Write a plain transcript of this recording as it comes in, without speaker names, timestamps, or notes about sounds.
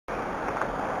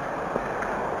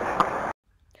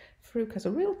Farouk has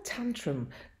a real tantrum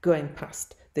going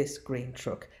past this green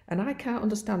truck, and I can't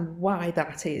understand why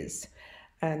that is.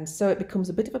 And so it becomes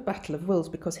a bit of a battle of wills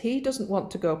because he doesn't want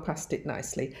to go past it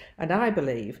nicely, and I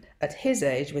believe at his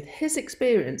age, with his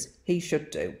experience, he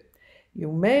should do. You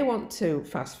may want to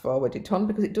fast forward it on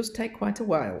because it does take quite a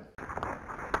while.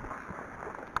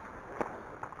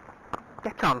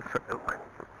 Get on, Farouk.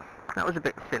 That was a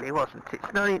bit silly, wasn't it?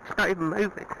 It's not even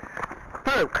moving.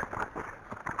 Farouk!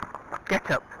 Get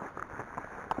up.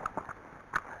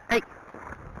 Hey!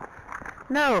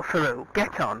 No, Farouk,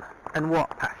 get on and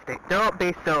walk past it. Don't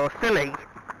be so silly.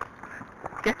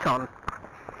 Get on.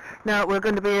 No, we're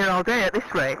going to be here all day at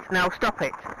this rate. Now stop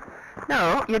it.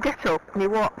 No, you get up and you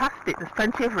walk past it. There's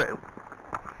plenty of room.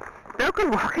 Don't go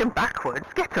walking backwards.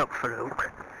 Get up,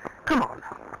 Farouk. Come on.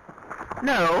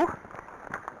 No.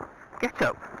 Get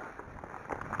up.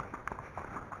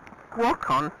 Walk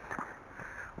on.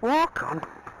 Walk on.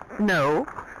 No.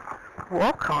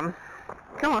 Walk on.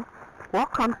 Come on.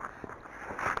 Walk on.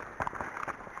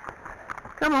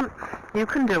 Come on. You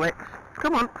can do it.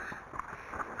 Come on.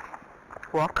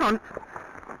 Walk on.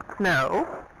 No.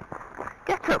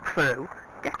 Get up, Farouk.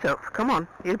 Get up. Come on.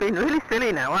 You're being really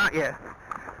silly now, aren't you?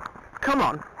 Come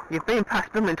on. You've been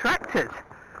past blooming tractors.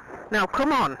 Now,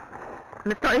 come on.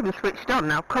 And it's not even switched on.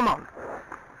 Now, come on.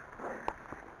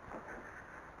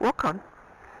 Walk on.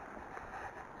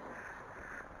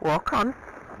 Walk on.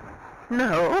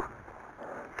 No.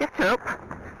 Get up.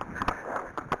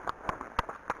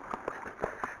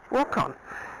 Walk on.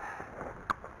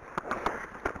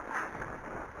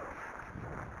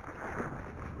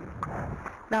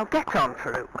 Now get on,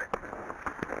 Farouk.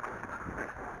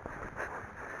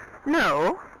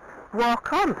 No.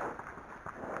 Walk on.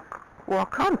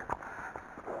 Walk on.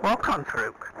 Walk on,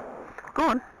 Farouk. Go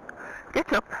on.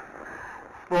 Get up.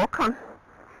 Walk on.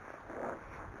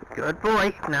 Good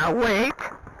boy. Now wait.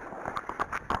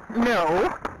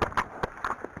 No.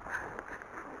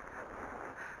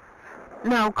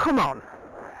 Now come on.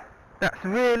 That's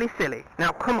really silly.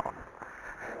 Now come on.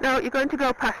 No, you're going to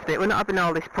go past it. We're not having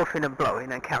all this puffing and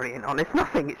blowing and carrying on. It's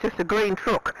nothing. It's just a green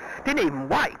truck. It ain't even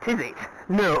white, is it?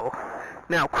 No.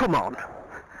 Now come on.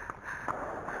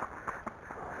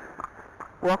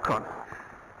 Walk on.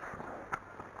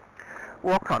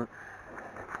 Walk on.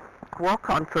 Walk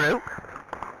on, Farouk.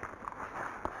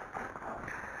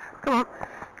 Come on.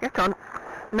 Get on.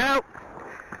 No.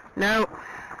 No.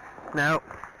 No.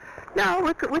 No,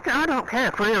 I don't care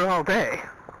if we're here all day.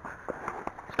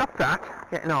 Stop that.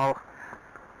 Getting all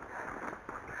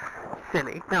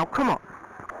silly. Now, come on.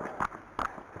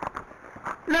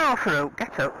 No, Farouk,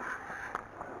 get up.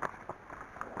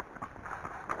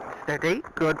 Steady.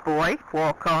 Good boy.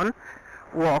 Walk on.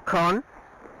 Walk on.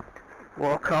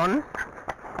 Walk on.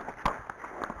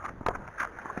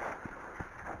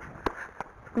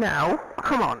 Now,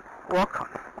 come on. Walk on.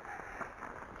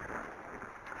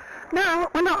 No,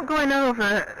 we're not going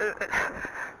over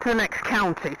to the next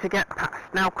county to get past.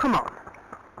 Now, come on.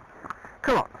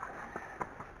 Come on.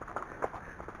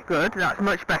 Good, that's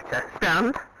much better.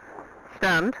 Stand.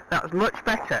 Stand. That was much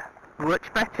better.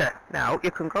 Much better. Now,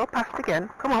 you can go past again.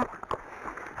 Come on.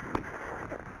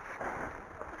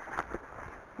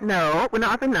 No, we're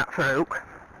not having that, Farouk.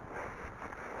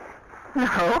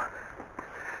 No.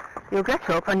 You'll get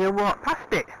up and you'll walk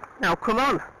past it. Now, come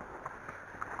on.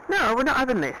 No, we're not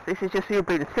having this. This is just you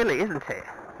being silly, isn't it?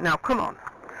 Now, come on.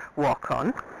 Walk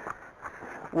on.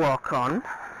 Walk on.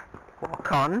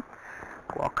 Walk on.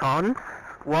 Walk on.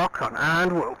 Walk on.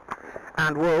 And whoa.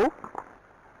 And whoa.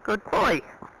 Good boy.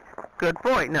 Good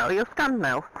boy. No, you'll stand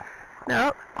now.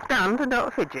 No, stand and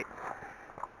don't fidget.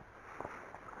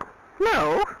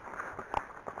 No.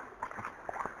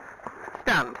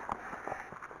 Stand.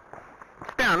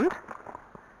 Stand.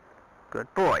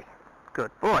 Good boy.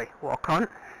 Good boy. Walk on.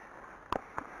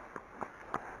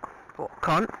 Walk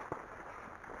on.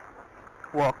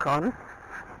 Walk on.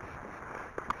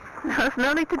 There's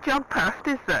no need to jog past,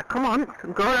 is there? Come on. You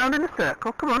can go around in a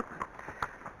circle. Come on.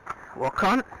 Walk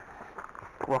on.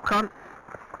 Walk on.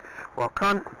 Walk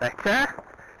on. Better.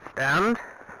 Stand.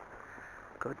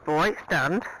 Good boy.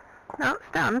 Stand. No,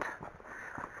 stand.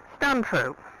 Stand,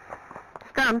 Farouk.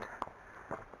 Stand.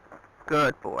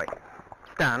 Good boy.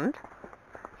 Stand.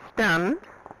 Stand.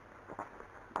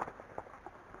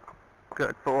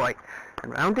 Good boy.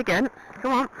 And round again.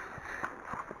 Come on.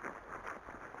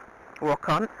 Walk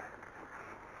on.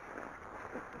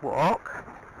 Walk.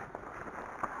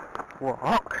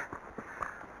 Walk.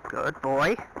 Good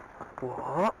boy.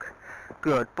 Walk.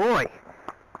 Good boy.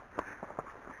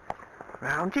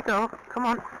 Round you go. Come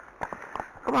on.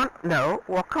 Come on. No.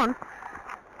 Walk on.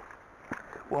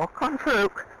 Walk on,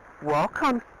 Farouk. Walk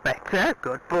on. Better.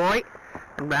 Good boy.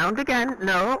 And round again.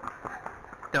 No.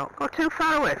 Don't go too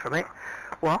far away from it.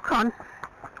 Walk on.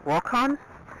 Walk on.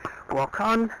 Walk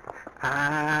on.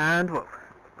 And whoa.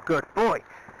 Good boy.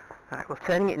 Right, we're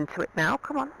turning it into it now.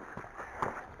 Come on.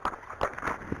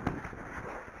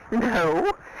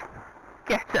 No.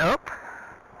 Get up.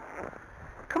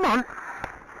 Come on.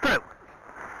 Through.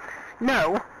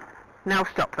 No. Now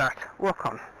stop that. Walk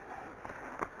on.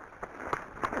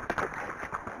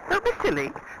 Don't be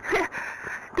silly.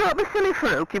 Don't be silly,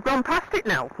 Farouk. You've gone past it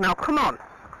now. Now come on.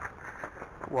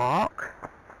 Walk.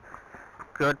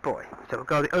 Good boy. So we'll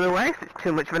go the other way, so it's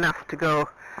too much of an ask to go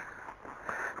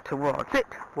towards it.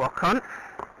 Walk on.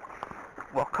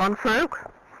 Walk on, Farouk.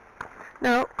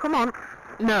 No, come on.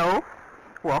 No.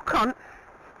 Walk on.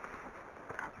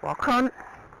 Walk on.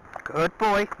 Good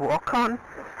boy. Walk on.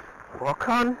 Walk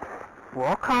on.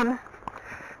 Walk on.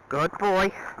 Good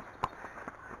boy.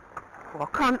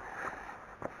 Walk on.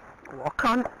 Walk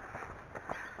on.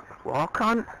 Walk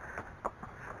on.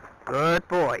 Good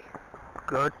boy.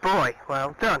 Good boy.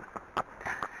 Well done.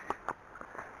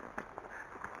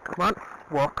 Come on.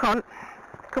 Walk on.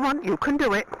 Come on. You can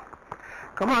do it.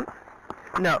 Come on.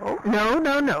 No. No,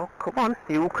 no, no. Come on.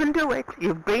 You can do it.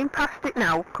 You've been past it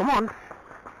now. Come on.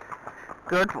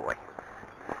 Good boy.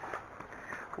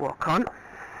 Walk on.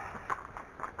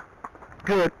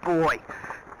 Good boy.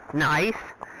 Nice.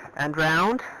 And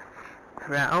round.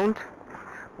 Round.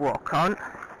 Walk on.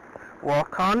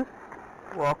 Walk on.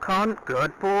 Walk on.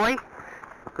 Good boy.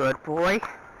 Good boy.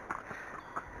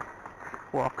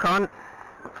 Walk on.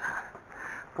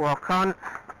 Walk on.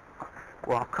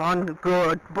 Walk on.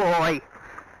 Good boy.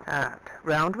 And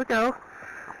round we go.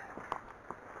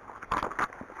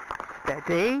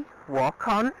 Steady. Walk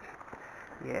on.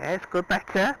 Yes, good.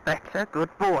 Better. Better. Good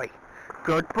boy.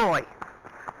 Good boy.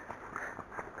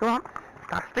 Come on.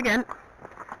 Fast again.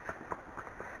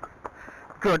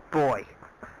 Good boy.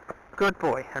 Good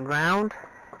boy. And round.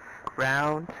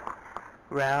 Round.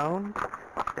 Round.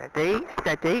 Steady.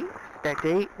 Steady.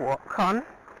 Steady. Walk on.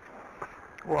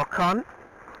 Walk on.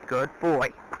 Good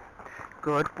boy.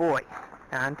 Good boy.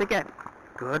 And again.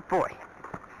 Good boy.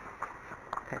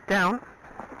 Head down.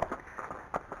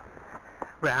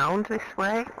 Round this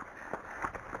way.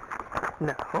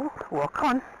 No. Walk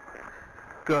on.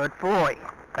 Good boy.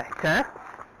 Better.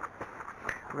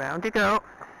 Round you go.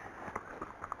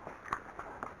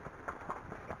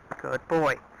 Good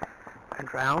boy.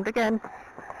 And round again.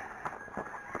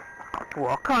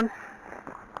 Walk on.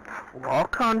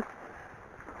 Walk on.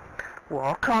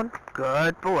 Walk on.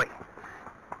 Good boy.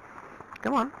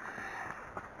 Come on.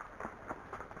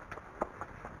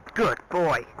 Good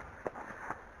boy.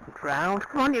 And round.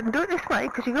 Come on, you can do it this way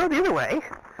because you go the other way.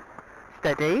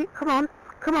 Steady. Come on.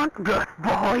 Come on. Good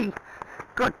boy.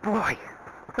 Good boy.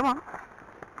 Come on.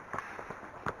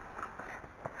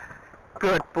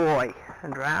 Good boy.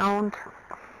 And round.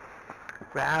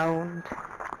 Round.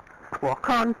 Walk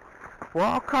on.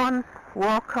 Walk on.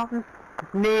 Walk on.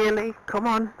 Nearly. Come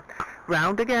on.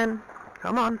 Round again.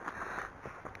 Come on.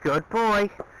 Good boy.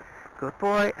 Good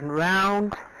boy. And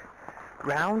round.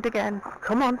 Round again.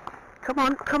 Come on. Come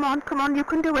on. Come on. Come on. You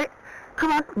can do it.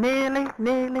 Come on. Nearly.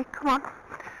 Nearly. Come on.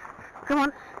 Come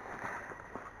on.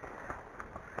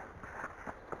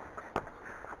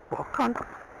 Walk on.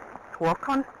 Walk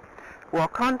on.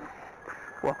 Walk on.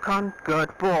 Walk on.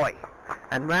 Good boy.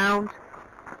 And round.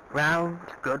 Round.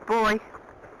 Good boy.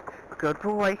 Good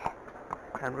boy.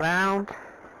 And round.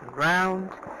 And round.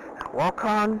 And walk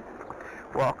on.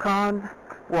 Walk on.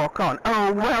 Walk on.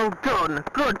 Oh, well done.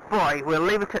 Good boy. We'll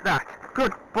leave it at that.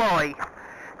 Good boy.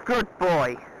 Good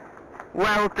boy.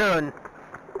 Well done.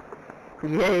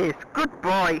 Yes. Good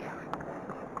boy.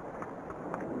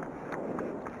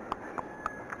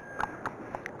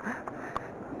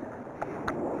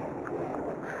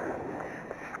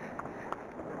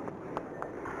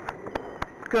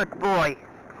 Good boy.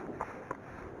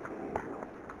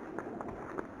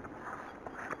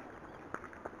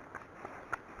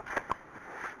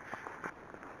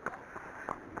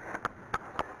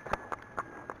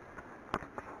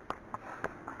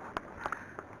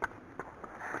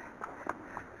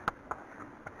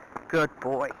 Good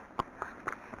boy.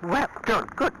 Well done.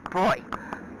 Good boy.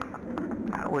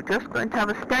 Now we're just going to have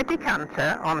a steady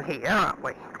canter on here, aren't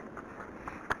we?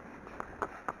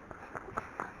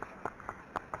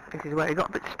 This is where he got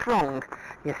a bit strong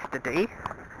yesterday.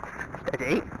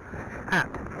 Steady.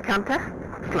 And canter.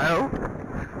 Slow.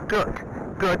 Good.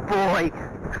 Good boy.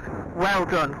 Well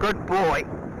done. Good boy.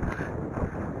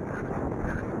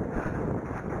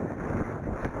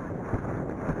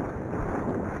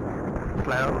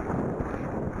 Slow.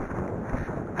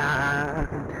 And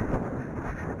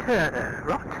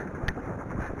Turrot.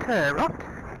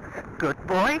 Turrot. Good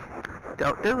boy.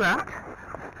 Don't do that.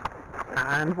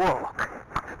 And walk.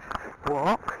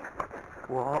 Walk.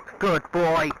 Walk. Good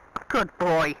boy. Good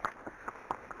boy.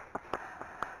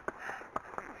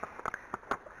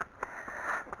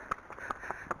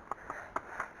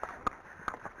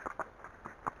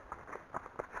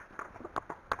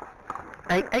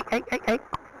 Hey, hey, hey, hey, hey.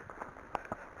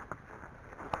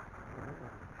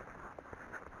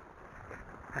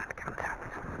 And canter.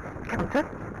 Canter.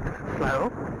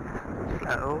 Slow.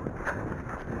 Slow.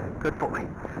 Good boy.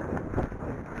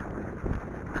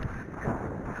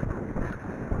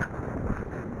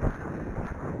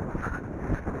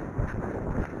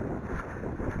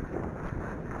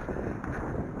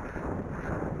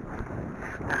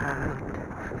 And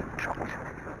trot.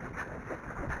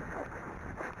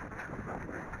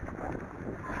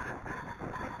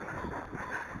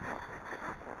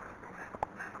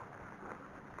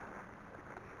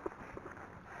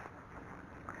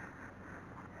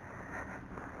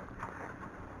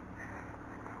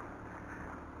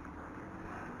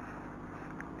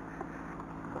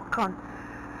 Walk on.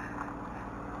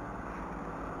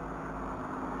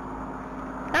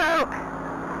 Oh!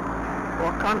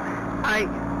 Walk on. Aye.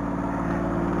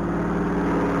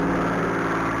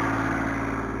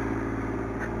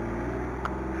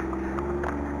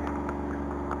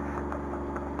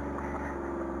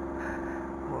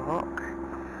 Walk.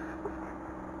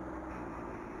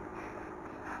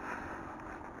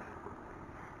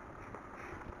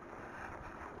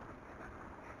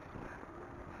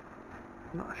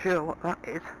 Not sure what that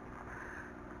is.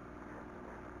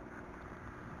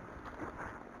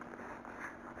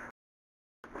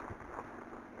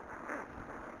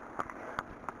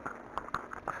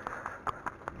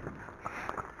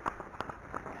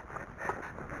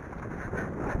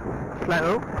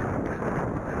 Slow.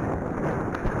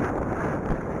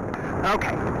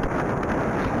 Okay.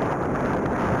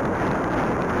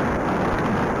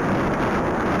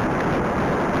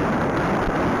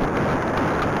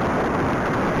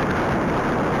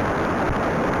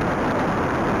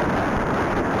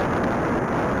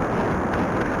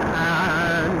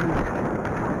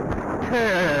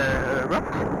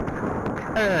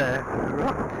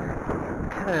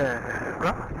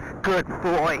 Good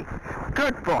boy.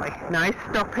 Good boy. Nice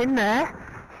stop in there.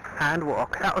 And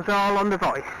walk. That was all on the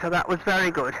voice, so that was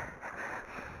very good.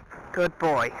 Good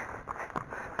boy.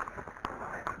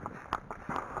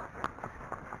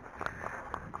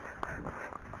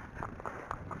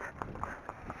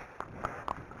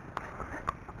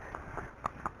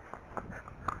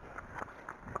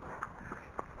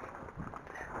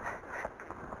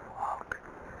 Walk.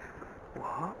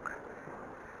 Walk.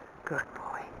 Good boy.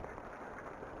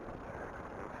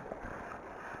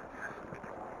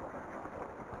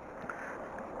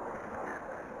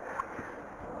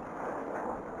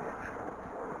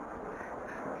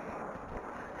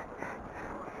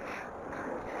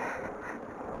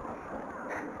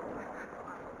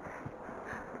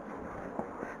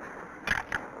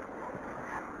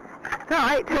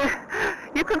 Right,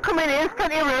 you can come in here, there's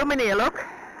plenty of room in here, look.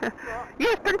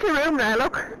 Yes, plenty of room there,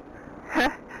 look.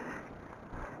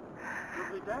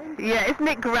 Yeah, isn't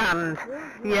it grand?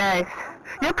 Yes.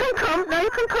 You can come, no, you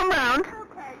can come round.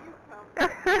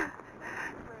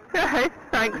 Right,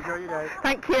 thanks. Enjoy your day.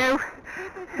 Thank you.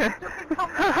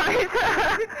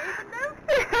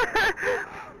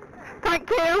 Thank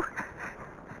you.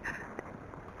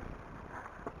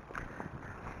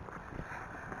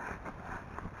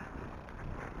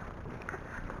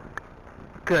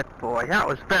 Good boy, that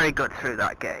was very good through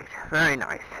that gate. Very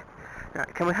nice.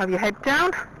 Right, can we have your head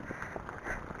down?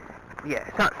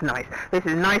 Yes, that's nice. This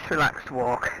is a nice relaxed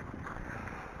walk.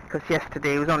 Because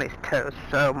yesterday he was on his toes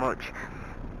so much.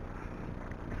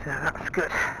 So that's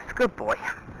good. It's a good boy.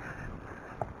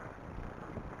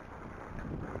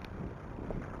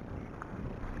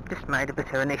 Just made a bit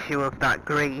of an issue of that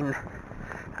green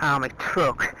army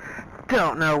truck.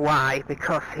 Don't know why,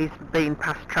 because he's been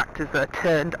past tractors that are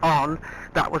turned on.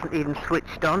 That wasn't even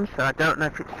switched on, so I don't know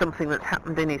if it's something that's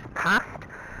happened in his past,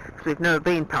 because we've never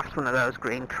been past one of those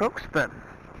green trucks, but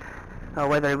or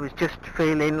whether he was just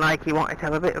feeling like he wanted to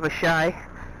have a bit of a shy.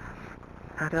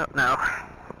 I don't know.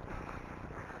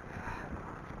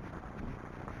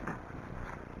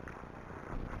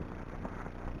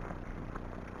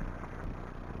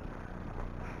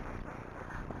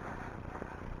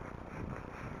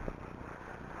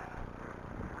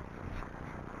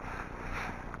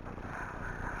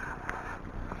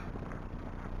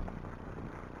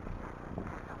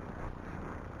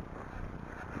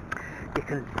 You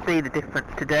can see the difference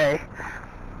today.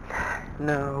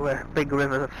 no big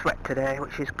rivers of sweat today,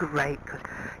 which is great, because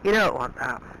you don't want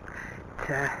that.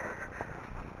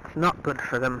 It's not good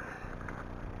for them.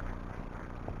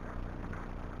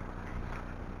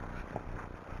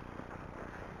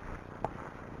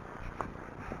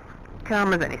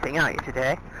 Calm as anything, aren't you,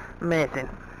 today? Amazing.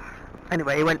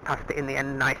 Anyway, he went past it in the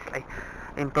end nicely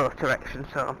in both directions,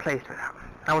 so I'm pleased with that.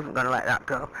 I wasn't going to let that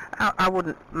go. I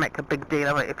wouldn't make a big deal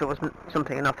of it if it wasn't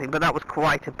something or nothing, but that was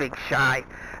quite a big shy,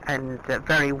 and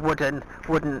very wooden,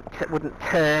 wouldn't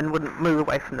turn, wouldn't move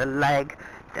away from the leg.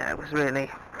 It was really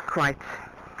quite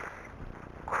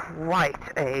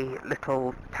a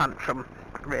little tantrum,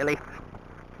 really.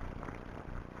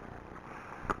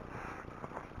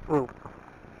 Whoa.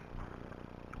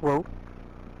 Whoa.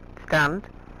 Stand.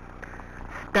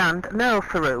 Stand. No,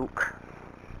 Farouk.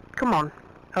 Come on.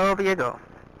 Over you go.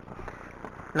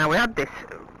 Now, we had this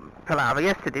palaver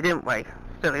yesterday, didn't we?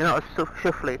 Still, you're not as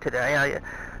shuffly today, are you?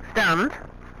 Stand.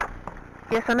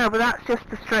 Yes, I know, but that's just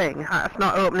the string. That's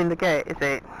not opening the gate, is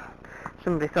it?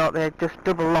 Somebody thought they'd just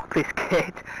double lock this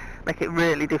gate. Make it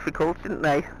really difficult, didn't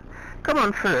they? Come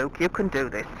on, Farouk, you can do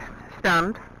this.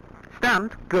 Stand.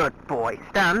 Stand. Good boy.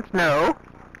 Stand. No.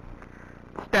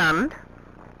 Stand.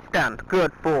 Stand.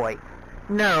 Good boy.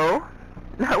 No.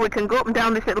 No, we can go up and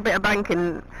down this little bit of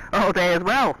banking all day as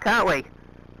well, can't we?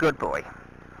 Good boy.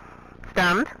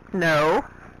 Stand. No.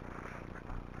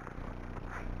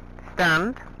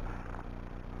 Stand.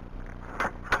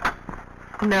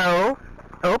 No.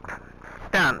 Up.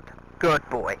 Stand. Good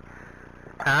boy.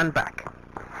 And back.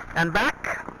 And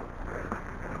back.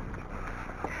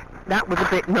 That was a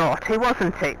bit naughty,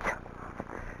 wasn't it?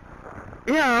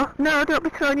 No, don't be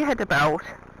throwing your head about.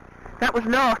 That was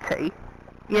naughty.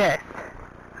 Yes.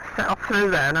 I set off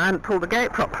through there and I hadn't pulled the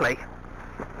gate properly.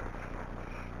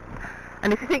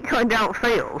 And if you think going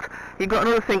downfield, you've got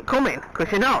another thing coming,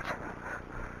 because you're not.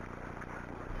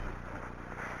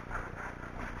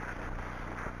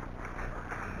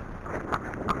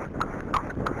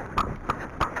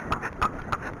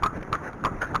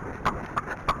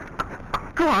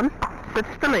 Go on, so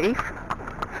just a leaf.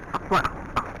 One.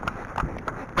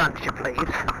 Branch of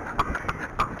leaves.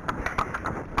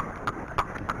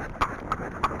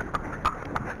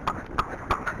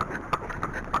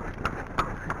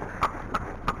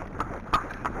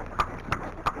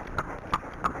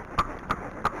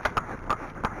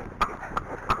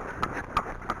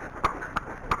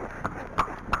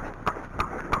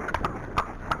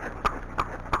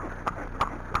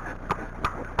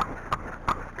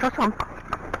 Trot on.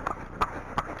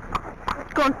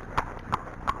 Go on.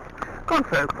 Go on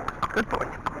through. Good boy.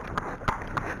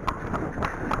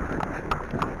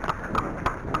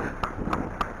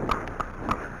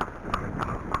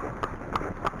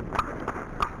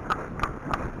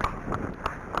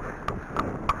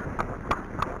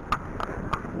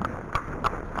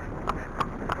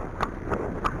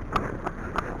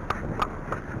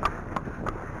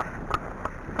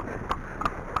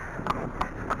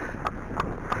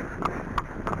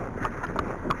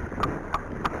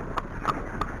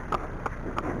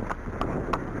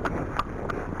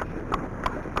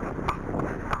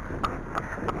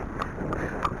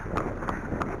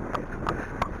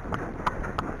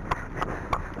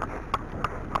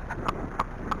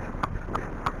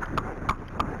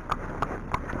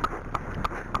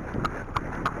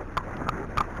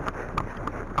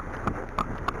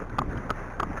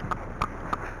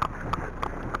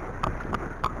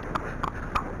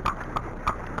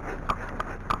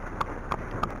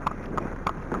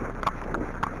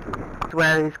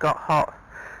 Where he's got hot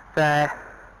there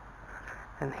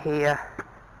and here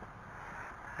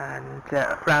and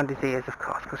round his ears, of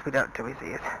course, because we don't do his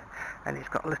ears, and he's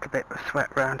got a little bit of sweat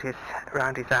round his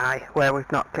eye where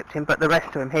we've not clipped him, but the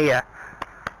rest of him here,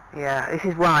 yeah, this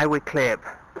is why we clip,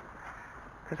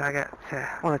 because I get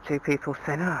one or two people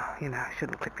saying, oh, you know, I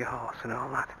shouldn't clip your horse and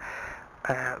all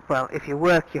that. Well, if you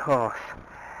work your horse,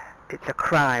 it's a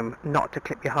crime not to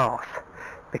clip your horse,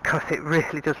 because it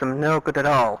really does them no good at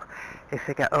all if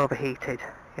they get overheated.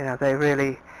 You know, they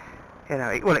really, you know,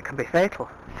 it can be fatal.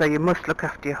 So you must look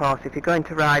after your horse. If you're going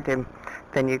to ride him,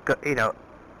 then you've got, you know,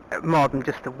 more than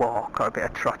just a walk or a bit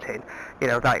of trotting, you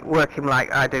know, like work him like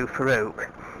I do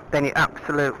Farouk, then you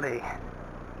absolutely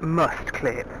must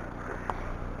clip.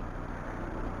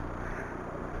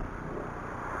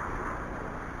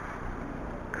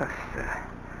 Because,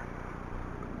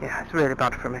 yeah, it's really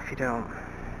bad for him if you don't.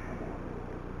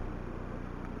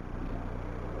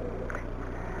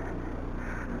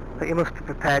 But you must be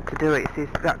prepared to do it. See,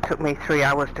 that took me 3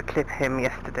 hours to clip him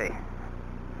yesterday.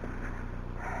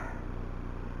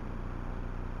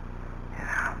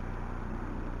 Yeah.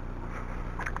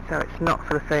 So it's not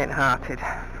for the faint-hearted.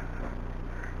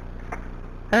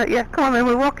 Yeah, come on then,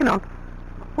 we're walking on.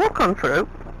 Walk on, Farouk.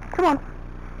 Come on.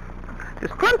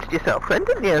 Just planted yourself then,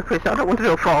 didn't you, Chris? I don't want to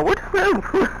go forward. No.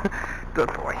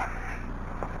 Good boy.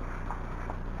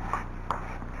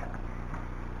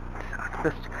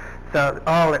 So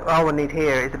all we need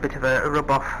here is a bit of a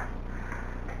rub off.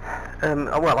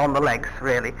 Well, on the legs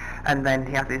really, and then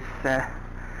he has his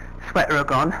sweater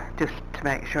rug on just to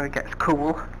make sure he gets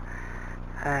cool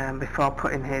before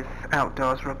putting his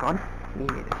outdoors rug on.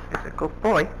 Yes, he's a good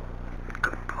boy.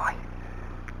 Good boy.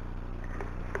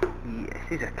 Yes,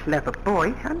 he's a clever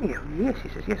boy, aren't you? Yes, he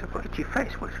says, yes, I've got itchy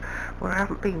face where I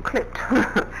haven't been clipped.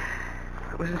 I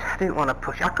didn't want to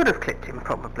push. I could have clipped him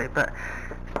probably, but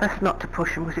it's best not to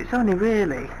push him because it's only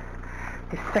really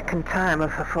his second time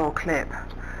of a full clip.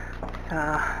 So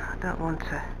I don't want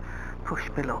to push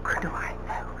my luck, do I?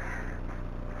 No.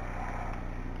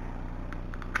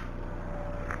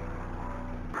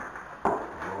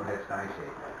 Oh, that's nice, eh?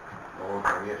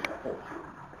 Oh, yes.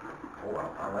 Oh,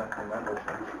 I like those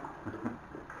things.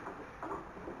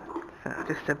 So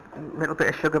just a little bit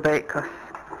of sugar bait, because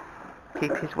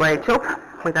keep his weight up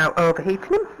without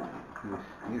overheating him.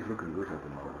 He's looking good at the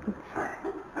moment.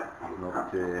 He's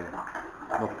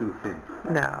not too thin.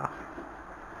 No.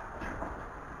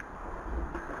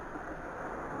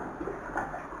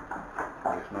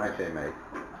 It's nice, eh, mate?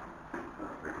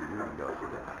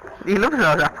 He loves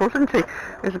those apples, doesn't he?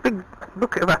 There's a big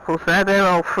bucket of apples there. They're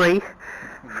all free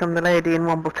from the lady in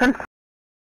Wombleton.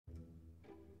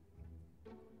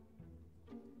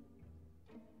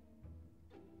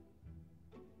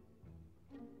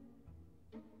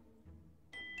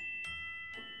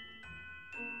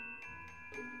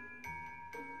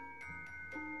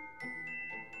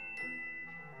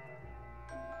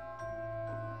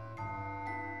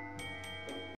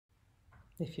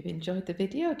 If you've enjoyed the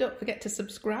video, don't forget to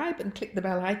subscribe and click the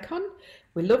bell icon.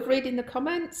 We love reading the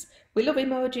comments, we love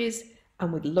emojis,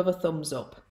 and we'd love a thumbs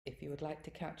up. If you would like to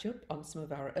catch up on some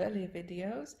of our earlier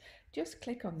videos, just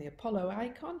click on the Apollo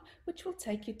icon, which will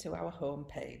take you to our home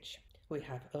page. We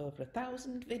have over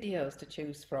 1,000 videos to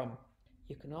choose from.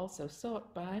 You can also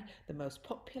sort by the most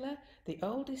popular, the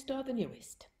oldest or the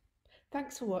newest.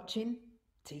 Thanks for watching.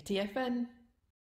 TTFN.